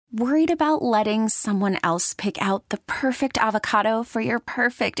Worried about letting someone else pick out the perfect avocado for your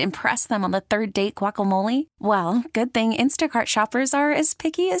perfect impress them on the third date guacamole? Well, good thing Instacart shoppers are as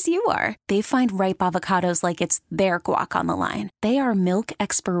picky as you are. They find ripe avocados like it's their guac on the line. They are milk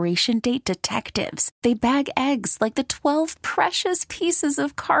expiration date detectives. They bag eggs like the 12 precious pieces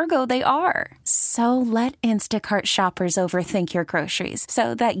of cargo they are. So let Instacart shoppers overthink your groceries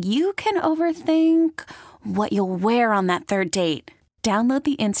so that you can overthink what you'll wear on that third date. Download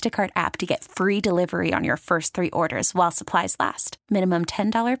the Instacart app to get free delivery on your first 3 orders while supplies last. Minimum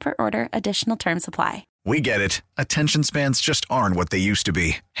 $10 per order. Additional terms apply. We get it. Attention spans just aren't what they used to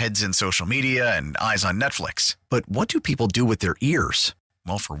be. Heads in social media and eyes on Netflix. But what do people do with their ears?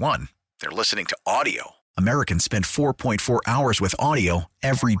 Well, for one, they're listening to audio. Americans spend 4.4 hours with audio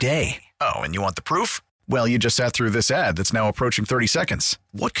every day. Oh, and you want the proof? Well, you just sat through this ad that's now approaching 30 seconds.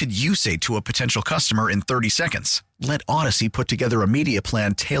 What could you say to a potential customer in 30 seconds? Let Odyssey put together a media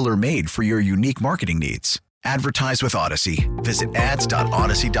plan tailor-made for your unique marketing needs. Advertise with Odyssey. Visit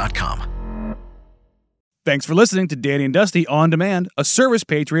ads.odyssey.com. Thanks for listening to Danny and Dusty On Demand, a Service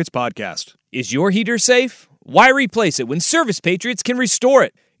Patriots podcast. Is your heater safe? Why replace it when Service Patriots can restore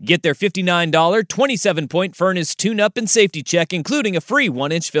it? Get their $59 27-point furnace tune-up and safety check, including a free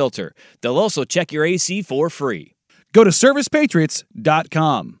 1-inch filter. They'll also check your AC for free. Go to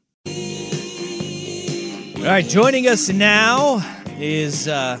ServicePatriots.com. All right, joining us now is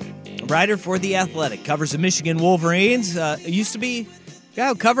a writer for The Athletic, covers the Michigan Wolverines. Used to be guy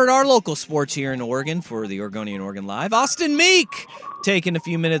who covered our local sports here in Oregon for the Oregonian Oregon Live. Austin Meek taking a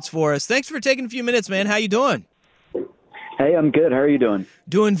few minutes for us. Thanks for taking a few minutes, man. How you doing? Hey, I'm good. How are you doing?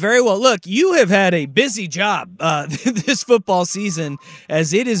 Doing very well. Look, you have had a busy job this football season,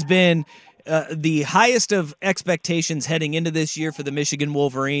 as it has been the highest of expectations heading into this year for the Michigan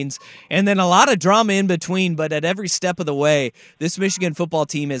Wolverines, and then a lot of drama in between. But at every step of the way, this Michigan football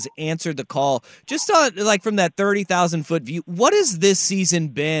team has answered the call. Just like from that 30,000-foot view, what has this season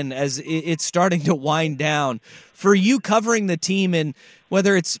been as it's starting to wind down for you covering the team, and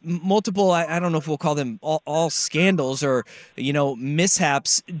whether it's multiple, I don't know if we'll call them all scandals or,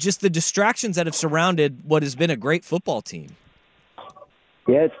 mishaps, just the distractions that have surrounded what has been a great football team?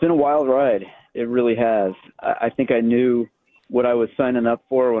 Yeah, it's been a wild ride. It really has. I think I knew what I was signing up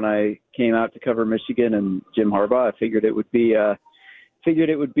for when I came out to cover Michigan and Jim Harbaugh. I figured it would be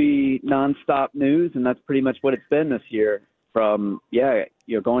nonstop news, and that's pretty much what it's been this year. From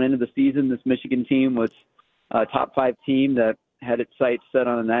going into the season, this Michigan team was a top 5 team that had its sights set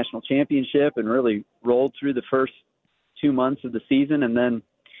on a national championship and really rolled through the first 2 months of the season. And then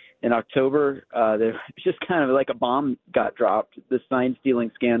in October, there was just kind of like a bomb got dropped, this sign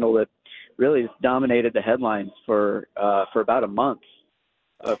stealing scandal that really just dominated the headlines for about a month,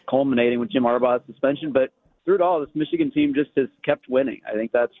 culminating with Jim Harbaugh's suspension. But through it all, this Michigan team just has kept winning. I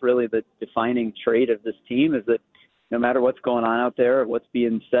think that's really the defining trait of this team, is that no matter what's going on out there, or what's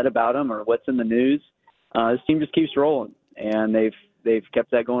being said about them, or what's in the news, this team just keeps rolling, and they've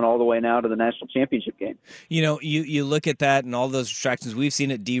kept that going all the way now to the national championship game. You look at that and all those distractions. We've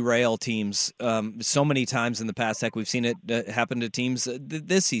seen it derail teams so many times in the past. Heck, we've seen it happen to teams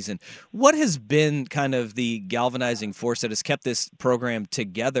this season. What has been kind of the galvanizing force that has kept this program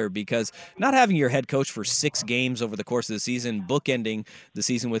together? Because not having your head coach for 6 games over the course of the season, bookending the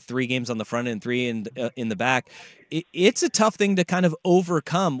season with 3 games on the front and 3 in the back, it's a tough thing to kind of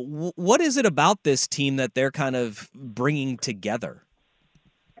overcome. What is it about this team that they're kind of bringing together?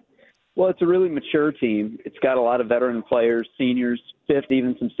 Well, it's a really mature team. It's got a lot of veteran players, seniors, fifth,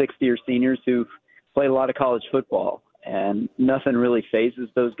 even some sixth-year seniors who've played a lot of college football, and nothing really phases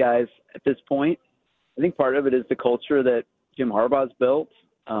those guys at this point. I think part of it is the culture that Jim Harbaugh's built.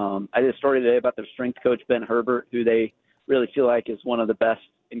 I did a story today about their strength coach, Ben Herbert, who they really feel like is one of the best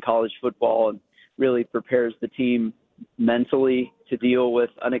in college football and really prepares the team mentally to deal with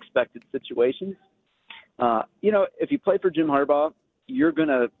unexpected situations. If you play for Jim Harbaugh, you're going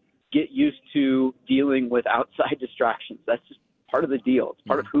to get used to dealing with outside distractions. That's just part of the deal. It's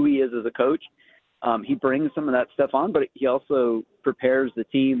part of who he is as a coach. He brings some of that stuff on, but he also prepares the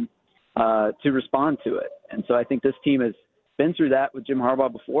team to respond to it. And so I think this team has been through that with Jim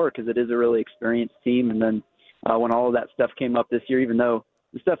Harbaugh before, because it is a really experienced team. And then when all of that stuff came up this year, even though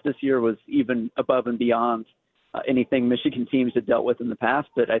the stuff this year was even above and beyond anything Michigan teams had dealt with in the past,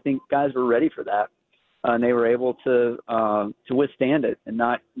 but I think guys were ready for that. And they were able to withstand it and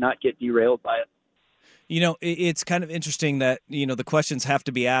not get derailed by it. It's kind of interesting that, the questions have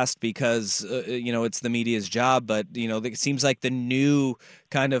to be asked because, it's the media's job. But, it seems like the new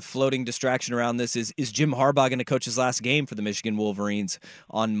kind of floating distraction around this is Jim Harbaugh going to coach his last game for the Michigan Wolverines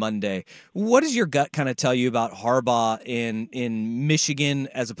on Monday? What does your gut kind of tell you about Harbaugh in Michigan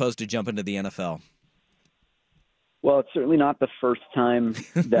as opposed to jumping to the NFL? Well, it's certainly not the first time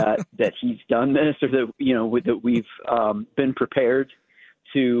that he's done this, or that we've been prepared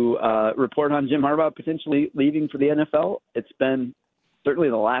to report on Jim Harbaugh potentially leaving for the NFL. It's been certainly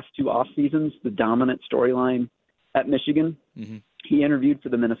the last two off seasons the dominant storyline at Michigan. Mm-hmm. He interviewed for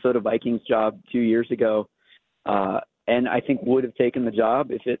the Minnesota Vikings job 2 years ago, and I think would have taken the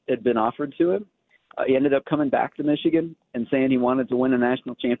job if it had been offered to him. He ended up coming back to Michigan and saying he wanted to win a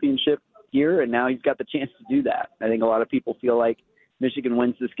national championship here, and now he's got the chance to do that. I think a lot of people feel like Michigan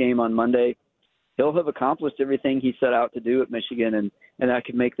wins this game on Monday, he'll have accomplished everything he set out to do at Michigan, and that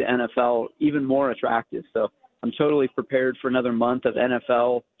could make the NFL even more attractive. So I'm totally prepared for another month of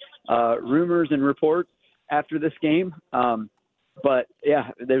NFL rumors and reports after this game. But,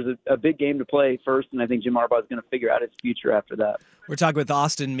 yeah, there's a big game to play first, and I think Jim Harbaugh is going to figure out his future after that. We're talking with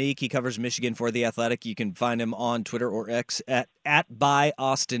Austin Meek. He covers Michigan for The Athletic. You can find him on Twitter or X at by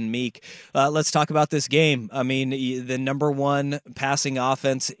Austin Meek. Let's talk about this game. I mean, the number one passing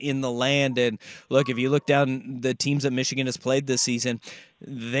offense in the land. And, look, if you look down the teams that Michigan has played this season,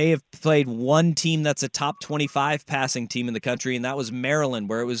 they have played one team that's a top 25 passing team in the country, and that was Maryland,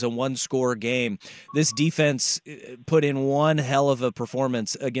 where it was a one-score game. This defense put in one hell of a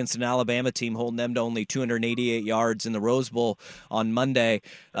performance against an Alabama team, holding them to only 288 yards in the Rose Bowl on Monday.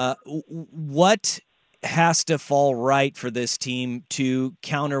 What has to fall right for this team to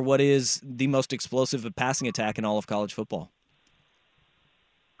counter what is the most explosive passing attack in all of college football?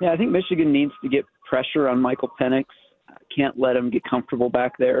 Yeah, I think Michigan needs to get pressure on Michael Penix. Can't let him get comfortable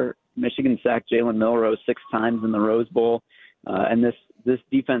back there. Michigan sacked Jalen Milroe 6 times in the Rose Bowl, and this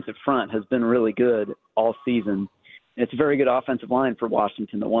defensive front has been really good all season. It's a very good offensive line for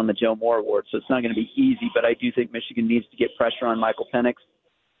Washington that won the Joe Moore Award, so it's not going to be easy, but I do think Michigan needs to get pressure on Michael Penix.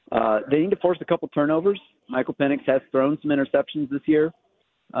 They need to force a couple turnovers. Michael Penix has thrown some interceptions this year.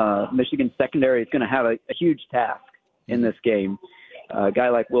 Michigan's secondary is going to have a huge task in this game. A guy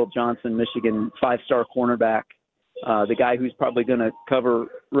like Will Johnson, Michigan 5-star cornerback, the guy who's probably going to cover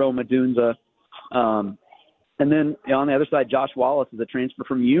Rome Odunze. And then on the other side, Josh Wallace is a transfer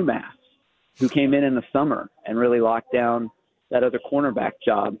from UMass who came in the summer and really locked down that other cornerback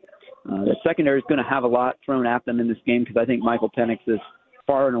job. The secondary is going to have a lot thrown at them in this game because I think Michael Penix is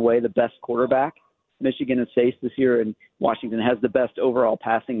far and away the best quarterback Michigan has faced this year, and Washington has the best overall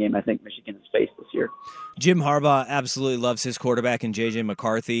passing game I think Michigan has faced this year. Jim Harbaugh absolutely loves his quarterback in J.J.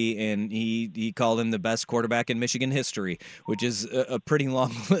 McCarthy, and he called him the best quarterback in Michigan history, which is a pretty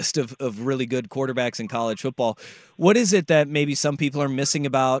long list of really good quarterbacks in college football. What is it that maybe some people are missing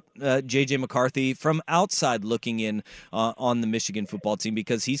about J.J. McCarthy from outside looking in on the Michigan football team,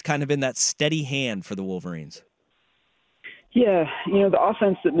 because he's kind of been that steady hand for the Wolverines? Yeah, the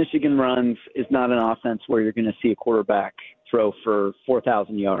offense that Michigan runs is not an offense where you're going to see a quarterback throw for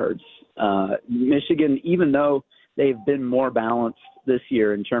 4,000 yards. Michigan, even though they've been more balanced this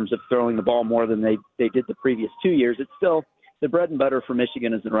year in terms of throwing the ball more than they did the previous 2 years, it's still the bread and butter for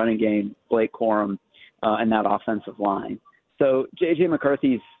Michigan is the running game, Blake Corum, and that offensive line. So J.J.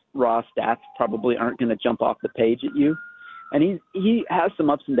 McCarthy's raw stats probably aren't going to jump off the page at you. And he has some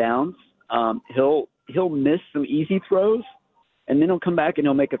ups and downs. He'll miss some easy throws, and then he'll come back and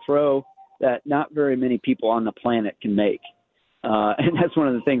he'll make a throw that not very many people on the planet can make. And that's one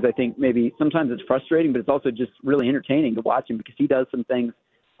of the things I think maybe sometimes it's frustrating, but it's also just really entertaining to watch him because he does some things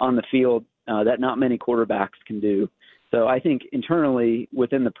on the field that not many quarterbacks can do. So I think internally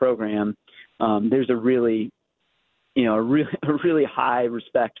within the program, there's a really high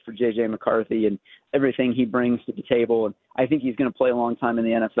respect for J.J. McCarthy and everything he brings to the table. And I think he's going to play a long time in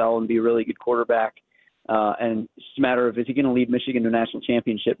the NFL and be a really good quarterback. And it's just a matter of, is he going to lead Michigan to a national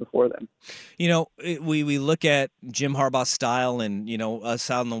championship before then? We look at Jim Harbaugh's style, and, us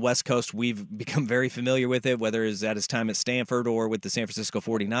out on the West Coast, we've become very familiar with it, whether it's at his time at Stanford or with the San Francisco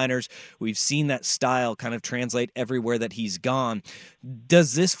 49ers. We've seen that style kind of translate everywhere that he's gone.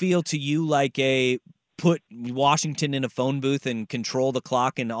 Does this feel to you like a put Washington in a phone booth and control the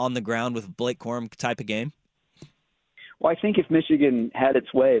clock and on the ground with Blake Corum type of game? Well, I think if Michigan had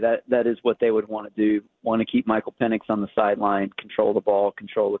its way, that is what they would want to do. Want to keep Michael Penix on the sideline, control the ball,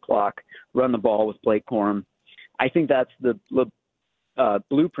 control the clock, run the ball with Blake Corum. I think that's the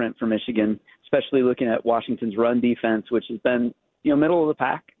blueprint for Michigan, especially looking at Washington's run defense, which has been middle of the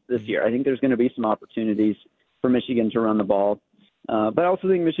pack this year. I think there's going to be some opportunities for Michigan to run the ball. But I also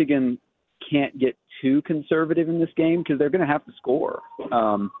think Michigan can't get too conservative in this game because they're going to have to score.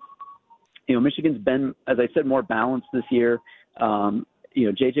 Michigan's been, as I said, more balanced this year.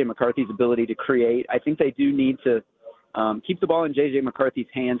 J.J. McCarthy's ability to create. I think they do need to keep the ball in J.J. McCarthy's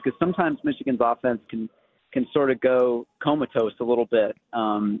hands because sometimes Michigan's offense can sort of go comatose a little bit.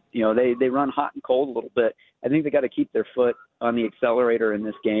 They run hot and cold a little bit. I think they got to keep their foot on the accelerator in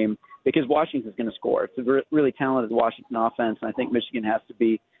this game because Washington's going to score. It's a really talented Washington offense, and I think Michigan has to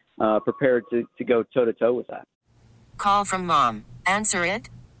be prepared to go toe-to-toe with that. Call from mom. Answer it.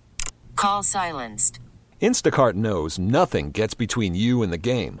 Call silenced. Instacart knows nothing gets between you and the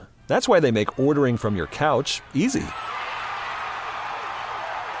game. That's why they make ordering from your couch easy.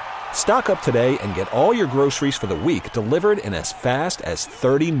 Stock up today and get all your groceries for the week delivered in as fast as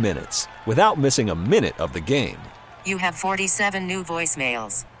 30 minutes without missing a minute of the game. You have 47 new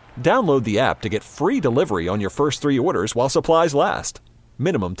voicemails. Download the app to get free delivery on your first 3 orders while supplies last.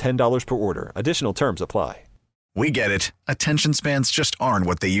 Minimum $10 per order. Additional terms apply. We get it. Attention spans just aren't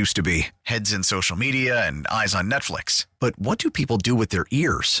what they used to be. Heads in social media and eyes on Netflix. But what do people do with their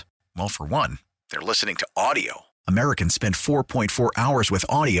ears? Well, for one, they're listening to audio. Americans spend 4.4 hours with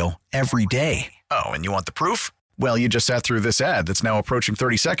audio every day. Oh, and you want the proof? Well, you just sat through this ad that's now approaching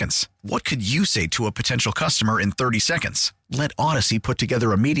 30 seconds. What could you say to a potential customer in 30 seconds? Let Odyssey put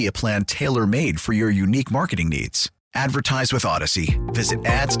together a media plan tailor-made for your unique marketing needs. Advertise with Odyssey. Visit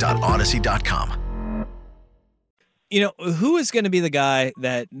ads.odyssey.com. Who is going to be the guy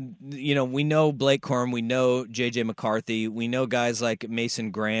that, we know Blake Corum, we know J.J. McCarthy, we know guys like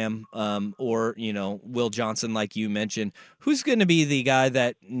Mason Graham or Will Johnson, like you mentioned. Who's going to be the guy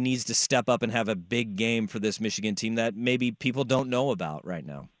that needs to step up and have a big game for this Michigan team that maybe people don't know about right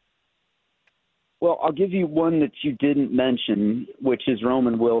now? Well, I'll give you one that you didn't mention, which is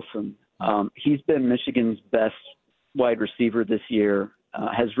Roman Wilson. He's been Michigan's best wide receiver this year,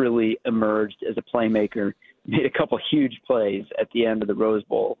 has really emerged as a playmaker. Made a couple huge plays at the end of the Rose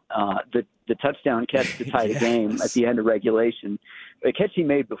Bowl. The touchdown catch to tie the game at the end of regulation. The catch he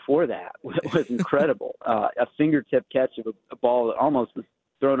made before that was incredible. A fingertip catch of a ball that almost was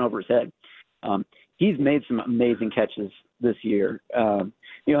thrown over his head. He's made some amazing catches this year.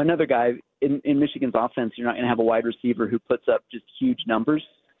 Another guy in Michigan's offense, you're not going to have a wide receiver who puts up just huge numbers.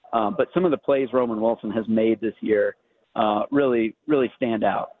 But some of the plays Roman Wilson has made this year really, really stand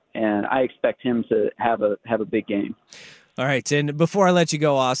out. And I expect him to have a big game. All right, and before I let you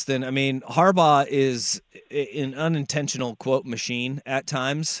go, Austin, Harbaugh is an unintentional quote machine at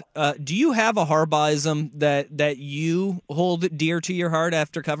times. Do you have a Harbaughism that you hold dear to your heart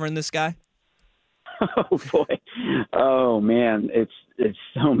after covering this guy? Oh boy, oh man, it's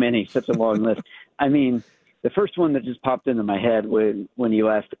so many, such a long list. The first one that just popped into my head when you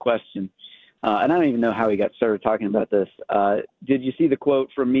asked the question. And I don't even know how he got started talking about this. Did you see the quote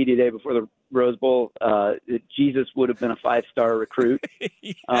from Media Day before the Rose Bowl? That Jesus would have been a 5-star recruit.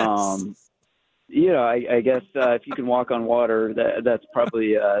 Yes. I guess if you can walk on water, that's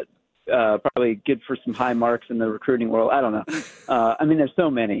probably good for some high marks in the recruiting world. I don't know. There's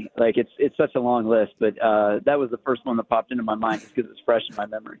so many. It's such a long list, but that was the first one that popped into my mind just because it's fresh in my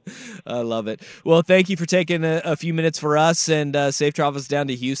memory. I love it. Well, thank you for taking a few minutes for us, and safe travels down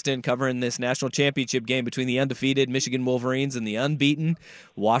to Houston covering this national championship game between the undefeated Michigan Wolverines and the unbeaten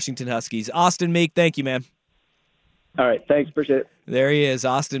Washington Huskies. Austin Meek, thank you, man. All right. Thanks. Appreciate it. There he is,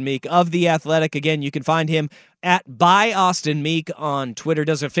 Austin Meek of The Athletic. Again, you can find him at @ByAustinMeek on Twitter.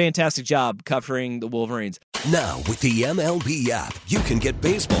 Does a fantastic job covering the Wolverines. Now, with the MLB app, you can get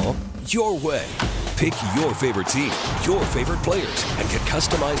baseball your way. Pick your favorite team, your favorite players, and get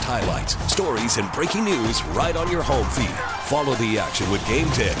customized highlights, stories, and breaking news right on your home feed. Follow the action with Game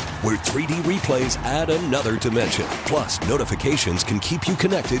 10, where 3D replays add another dimension. Plus, notifications can keep you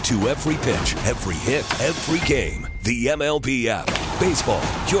connected to every pitch, every hit, every game. The MLB app. Baseball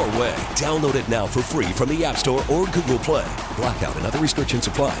your way. Download it now for free from the App Store or Google Play. Blackout and other restrictions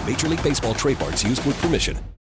apply. Major League Baseball trademarks used with permission.